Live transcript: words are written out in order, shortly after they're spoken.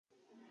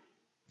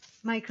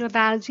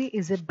Microbiology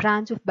is a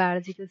branch of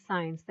biological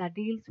science that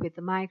deals with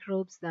the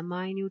microbes, the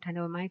minute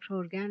and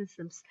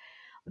microorganisms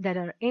that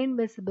are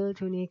invisible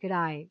to naked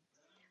eye.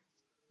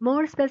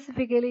 More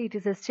specifically, it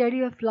is a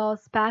study of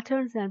laws,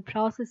 patterns, and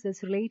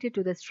processes related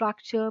to the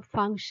structure,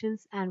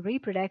 functions, and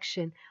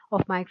reproduction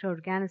of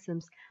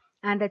microorganisms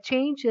and the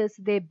changes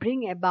they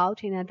bring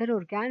about in other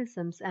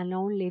organisms and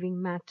non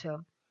living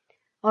matter.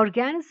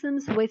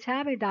 Organisms which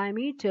have a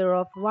diameter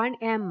of 1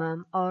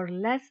 mm or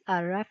less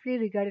are roughly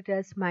regarded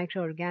as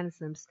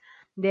microorganisms.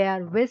 They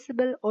are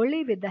visible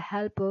only with the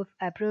help of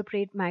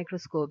appropriate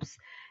microscopes.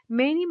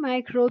 Many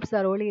microbes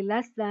are only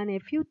less than a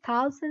few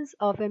thousandths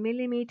of a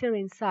millimeter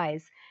in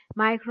size.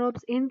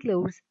 Microbes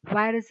include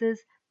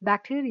viruses,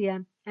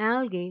 bacteria,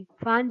 algae,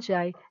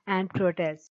 fungi, and protists.